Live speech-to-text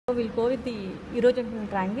We'll go with the urogenital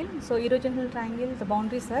triangle. So urogenital triangle, the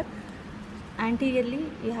boundaries are anteriorly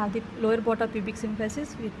you have the lower border pubic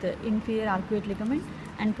symphysis with the inferior arcuate ligament,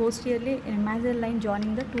 and posteriorly an imaginary line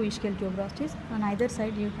joining the two ischial tuberosities. On either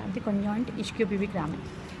side you have the conjoint ischiopubic rami.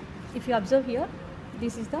 If you observe here,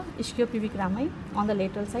 this is the ischiopubic rami on the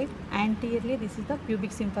lateral side. Anteriorly this is the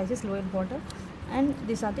pubic symphysis lower border, and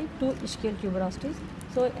these are the two ischial tuberosities.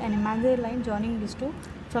 So an imaginary line joining these two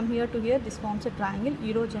from here to here, this forms a triangle,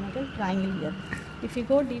 urogenital triangle here. If you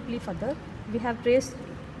go deeply further, we have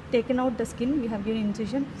taken out the skin, we have given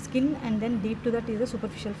incision, skin, and then deep to that is the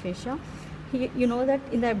superficial fascia. Here, you know that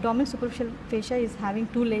in the abdomen, superficial fascia is having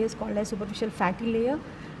two layers called as superficial fatty layer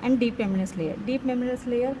and deep membranous layer. Deep membranous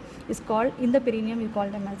layer is called, in the perineum we call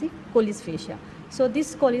them as the Colles fascia. So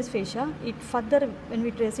this Colles fascia, it further, when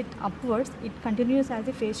we trace it upwards, it continues as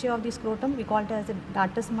the fascia of the scrotum, we call it as the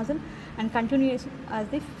dartus muscle, and continues as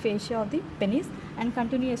the fascia of the penis, and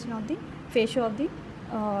continuation of the fascia of the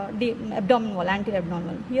abdominal wall, anterior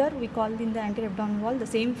abdominal wall. Here we call in the anterior abdominal wall the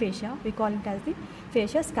same fascia, we call it as the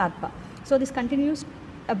fascia scarpa. So this continues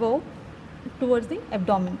above towards the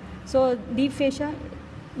abdomen. So deep fascia,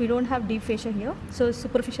 we don't have deep fascia here. So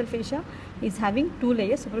superficial fascia is having two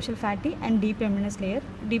layers, superficial fatty and deep membranous layer.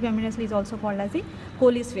 Deep membranous layer is also called as the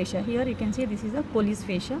Colles fascia. Here you can see this is the Colles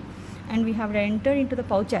fascia, and we have entered into the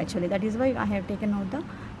pouch actually. That is why I have taken out the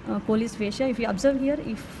Colles fascia. If you observe here,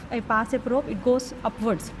 if I pass a probe, it goes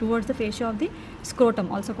upwards towards the fascia of the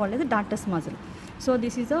scrotum, also called as the dartus muscle. So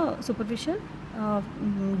this is a superficial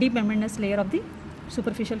deep membranous layer of the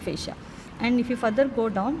superficial fascia. And if you further go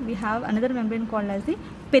down, we have another membrane called as the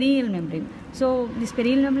perineal membrane. So this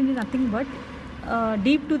perineal membrane is nothing but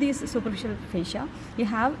deep to this superficial fascia, you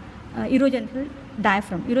have urogenital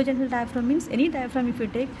diaphragm. Urogenital diaphragm means any diaphragm if you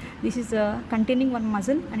take, this is containing one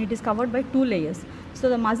muscle and it is covered by two layers. So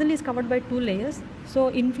the muscle is covered by two layers. So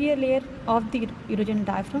inferior layer of the urogenital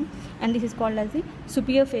diaphragm, and this is called as the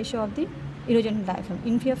superior fascia of the urogenital diaphragm.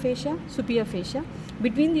 Inferior fascia, superior fascia.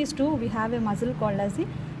 Between these two we have a muscle called as the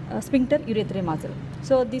sphincter urethrae muscle.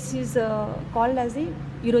 So this is called as the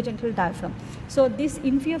urogenital diaphragm. So this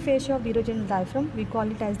inferior fascia of the urogenital diaphragm, we call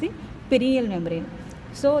it as the perineal membrane.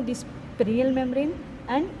 So this perineal membrane,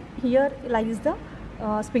 and here lies the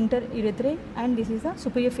sphincter urethrae, and this is the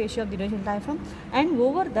superior fascia of the urogenital diaphragm, and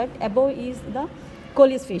over that above is the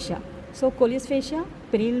Colles fascia. So Colles fascia,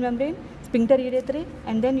 perineal membrane, sphincter urethrae,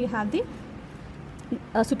 and then you have the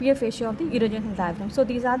superior fascia of the urogenital diaphragm. So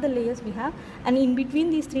these are the layers we have, and in between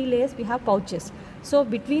these three layers we have pouches. So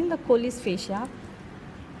between the Colles fascia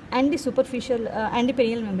and the superficial and the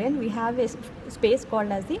perineal membrane, we have a space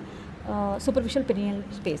called as the superficial perineal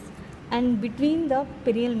space, and between the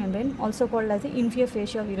perineal membrane, also called as the inferior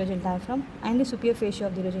fascia of urogenital diaphragm, and the superior fascia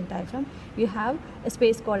of the urogenital diaphragm, we have a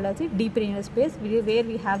space called as the deep perineal space, where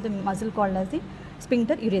we have the muscle called as the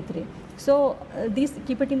sphincter urethrae. So these,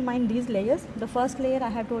 keep it in mind, these layers. The first layer I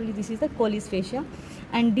have told you, this is the Colles fascia,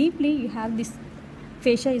 and deeply you have this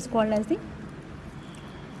fascia is called as the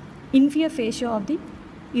inferior fascia of the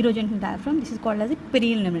urogenital diaphragm. This is called as the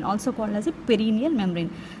perineal membrane, also called as the perineal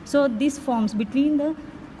membrane. So this forms between the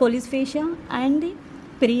Colles fascia and the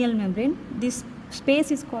perineal membrane. This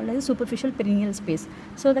space is called as the superficial perineal space.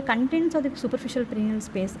 So the contents of the superficial perineal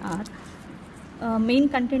space are main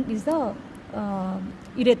content is the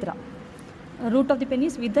urethra, root of the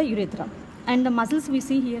penis with the urethra, and the muscles we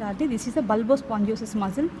see here are this is the bulbospongiosus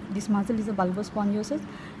muscle. This muscle is the bulbospongiosus,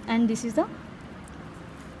 and this is the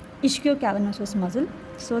ischiocavernosus muscle.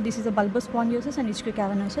 So this is the bulbospongiosus and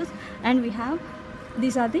ischiocavernosus, and we have,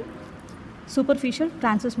 these are the superficial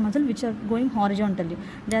transverse muscle which are going horizontally.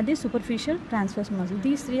 They are the superficial transverse muscle.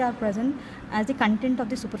 These three are present as the content of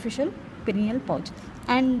the superficial perineal pouch.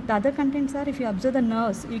 And the other contents are, if you observe the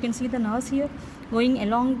nerves, you can see the nerves here going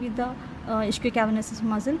along with the ischiocavernosus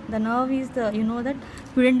muscle. The nerve is the, you know that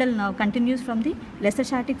pudendal nerve continues from the lesser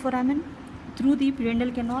sciatic foramen through the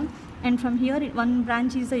pudendal canal, and from here one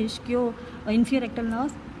branch is the inferior rectal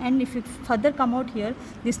nerve, and if you further come out here,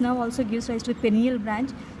 this nerve also gives rise to the perineal branch.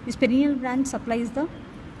 This perineal branch supplies the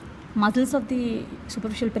muscles of the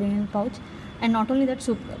superficial perineal pouch, and not only that,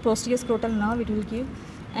 posterior scrotal nerve it will give,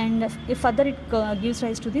 and if further it gives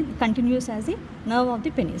rise to the continuous as the nerve of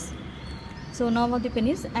the penis. So nerve of the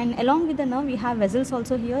penis, and along with the nerve we have vessels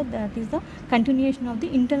also here, that is the continuation of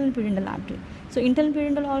the internal pudendal artery. So internal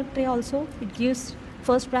pudendal artery also, it gives,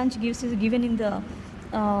 first branch is given in the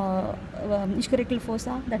ischiorectal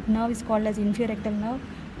fossa. That nerve is called as inferior rectal nerve.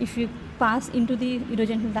 If you pass into the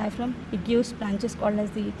urogenital diaphragm, it gives branches called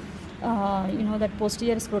as the that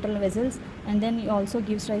posterior scrotal vessels, and then it also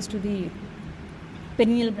gives rise to the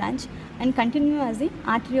perineal branch and continue as the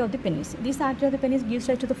artery of the penis. This artery of the penis gives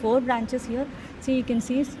rise to the 4 branches here. See, you can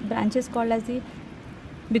see branches called as the,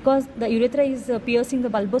 because the urethra is piercing the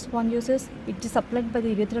bulbospongiosus, it is supplied by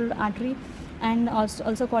the urethral artery, and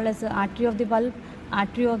also called as the artery of the bulb,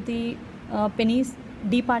 artery of the penis,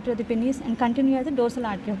 deep artery of the penis, and continue as the dorsal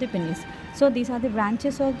artery of the penis. So these are the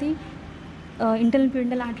branches of the internal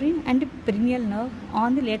pudendal artery and the perineal nerve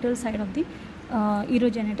on the lateral side of the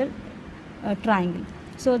urogenital triangle.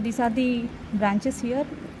 So these are the branches here,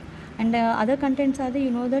 and other contents are the,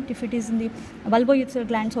 you know that if it is in the bulbourethral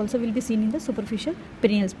glands also will be seen in the superficial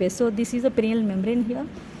perineal space. So this is a perineal membrane here.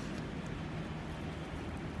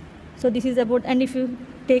 So this is about, and if you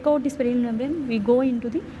take out this perineal membrane, we go into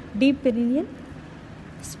the deep perineal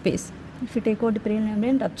space. If you take out the perineal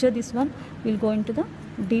membrane, rupture this one, we will go into the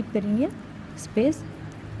deep perineal space.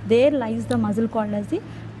 There lies the muscle called as the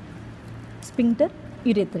sphincter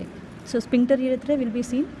urethrae. So sphincter urethrae will be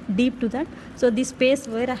seen deep to that. So this space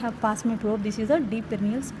where I have passed my probe, this is a deep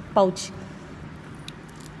perineal pouch.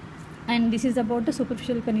 And this is about the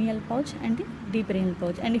superficial perineal pouch and the deep perineal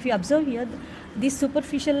pouch. And if you observe here, this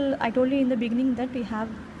superficial, I told you in the beginning that we have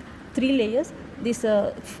 3 layers. This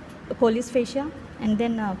Colles fascia, and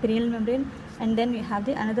then perineal membrane, and then we have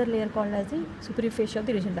the another layer called as the superior fascia of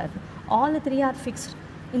the urogenital diaphragm. All the 3 are fixed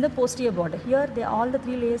in the posterior border. Here all the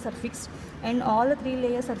 3 layers are fixed, and all the 3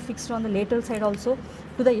 layers are fixed on the lateral side also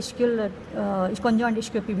to the ischial conjoint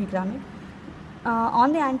ischiopubic rami.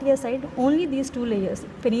 On the anterior side, only these 2 layers,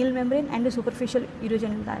 perineal membrane and the superficial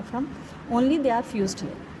urogenital diaphragm, only they are fused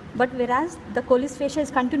here. But whereas the Colles fascia is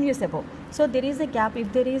continuous above, so there is a gap.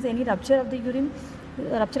 If there is any rupture of the urine,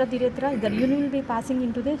 rupture of the urethra, the urine will be passing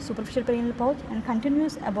into the superficial perineal pouch and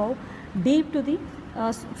continuous above, deep to the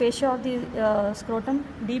fascia of the scrotum,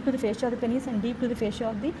 deep to the fascia of the penis, and deep to the fascia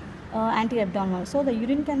of the anterior abdominal. So the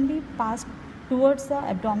urine can be passed towards the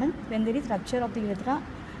abdomen when there is rupture of the urethra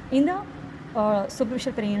in the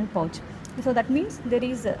superficial perineal pouch. So that means there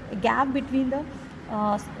is a gap between the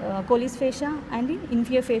Colles fascia and the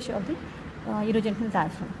inferior fascia of the urogenital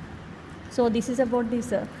diaphragm. So this is about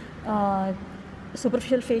this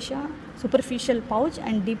superficial fascia, superficial pouch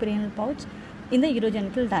and deep perineal pouch in the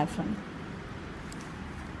urogenital diaphragm.